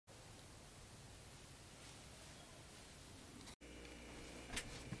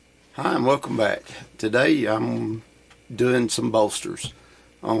Hi and welcome back. Today I'm doing some bolsters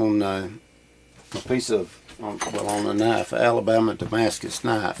on a knife, Alabama Damascus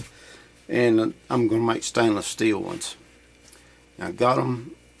knife, and I'm going to make stainless steel ones. I got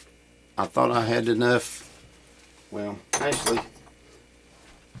them. I thought I had enough. Well, actually,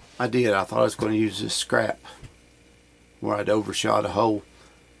 I did. I thought I was going to use this scrap where I'd overshot a hole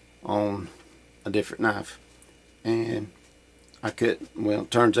on a different knife, and I couldn't. Well, it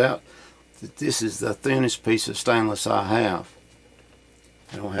turns out that this is the thinnest piece of stainless I have.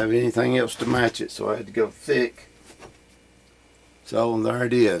 I don't have anything else to match it, so I had to go thick. So there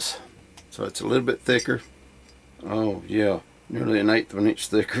it is. So it's a little bit thicker. Oh yeah, nearly an eighth of an inch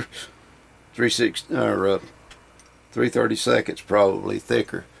thicker. 3/32 probably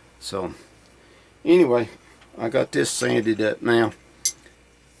thicker. So anyway, I got this sanded up now,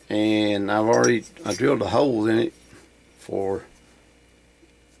 and I drilled a hole in it for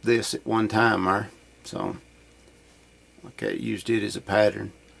this at one time there, so okay, used it as a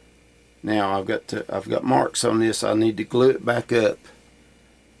pattern. Now I've got marks on this. I need to glue it back up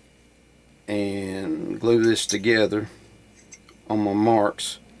and glue this together on my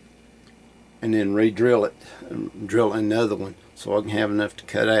marks, and then re-drill it and drill another one so I can have enough to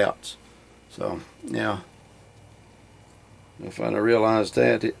cut out. So now, if I'd have realized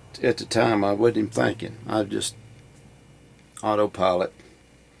that at the time, I wasn't even thinking. I just autopilot.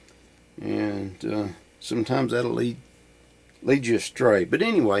 And sometimes that'll lead you astray. But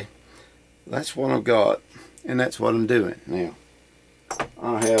anyway, that's what I've got, and that's what I'm doing now.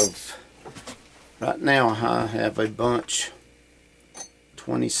 Right now I have a bunch,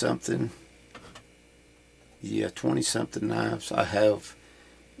 20-something knives I have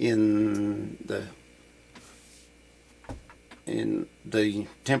in the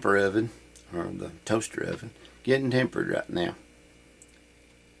temper oven, or the toaster oven, getting tempered right now.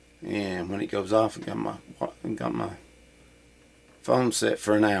 And when it goes off, I got my phone set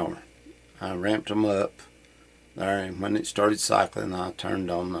for an hour. I ramped them up there, and when it started cycling, I turned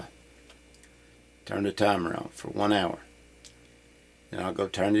the timer on for 1 hour. Then I'll go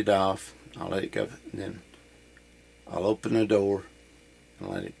turn it off. I'll let it go, and then I'll open the door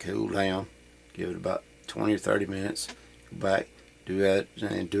and let it cool down. Give it about 20 or 30 minutes. Go back, do that,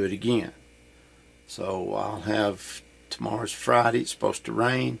 and do it again. So I'll have, tomorrow's Friday. It's supposed to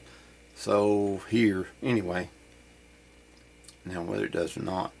rain. So here, anyway, now whether it does or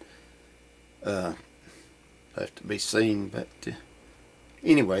not, have to be seen, but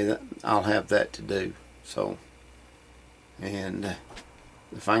anyway, I'll have that to do. So, and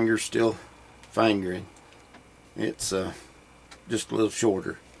the finger's still fingering. It's just a little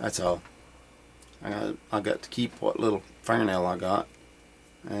shorter, that's all. I got to keep what little fingernail I got,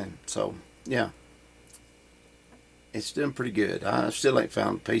 and so yeah, it's doing pretty good. I still ain't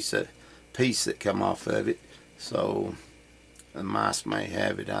found a piece that come off of it, so the mice may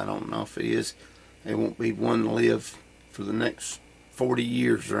have it. I don't know if it is. It won't be one to live for the next 40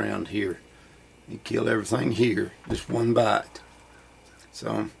 years around here. You kill everything here, just one bite.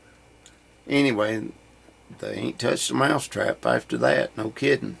 So anyway, they ain't touched the mouse trap after that, no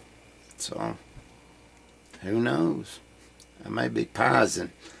kidding. So who knows, that may be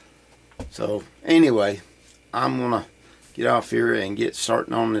poison. So anyway, I'm gonna get off here and get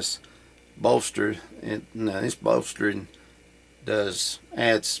starting on this bolster. And this bolstering adds,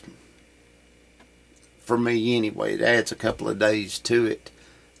 for me anyway, it adds a couple of days to it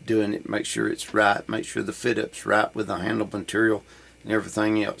doing it. Make sure it's right, make sure the fit up's right with the handle material and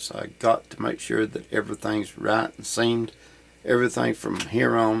everything else. I got to make sure that everything's right and seamed, everything from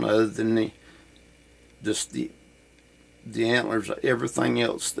here on, other than the antlers. Everything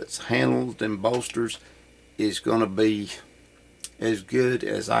else that's handled and bolsters is going to be as good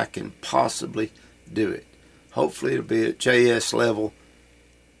as I can possibly do it. Hopefully it'll be at JS level.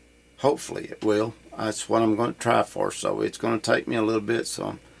 Hopefully it will. That's what I'm going to try for. So it's going to take me a little bit,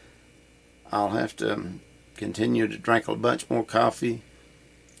 so I'll have to continue to drink a bunch more coffee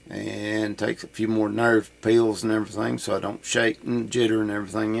and take a few more nerve pills and everything, so I don't shake and jitter and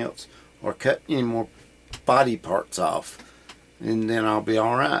everything else, or cut any more body parts off, and then I'll be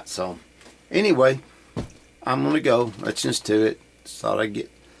alright. So anyway, I'm gonna go. Let's just do it. Just thought I'd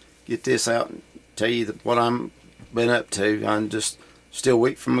get this out and tell you what I'm been up to. I'm just still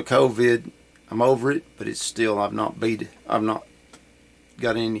weak from the COVID. I'm over it, but it's still, I've not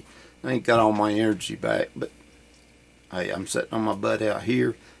got any, I ain't got all my energy back. But hey, I'm sitting on my butt out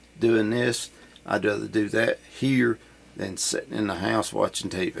here doing this. I'd rather do that here than sitting in the house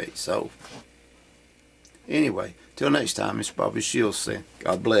watching TV. So anyway, till next time, it's Bobby Shields saying,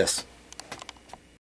 God bless.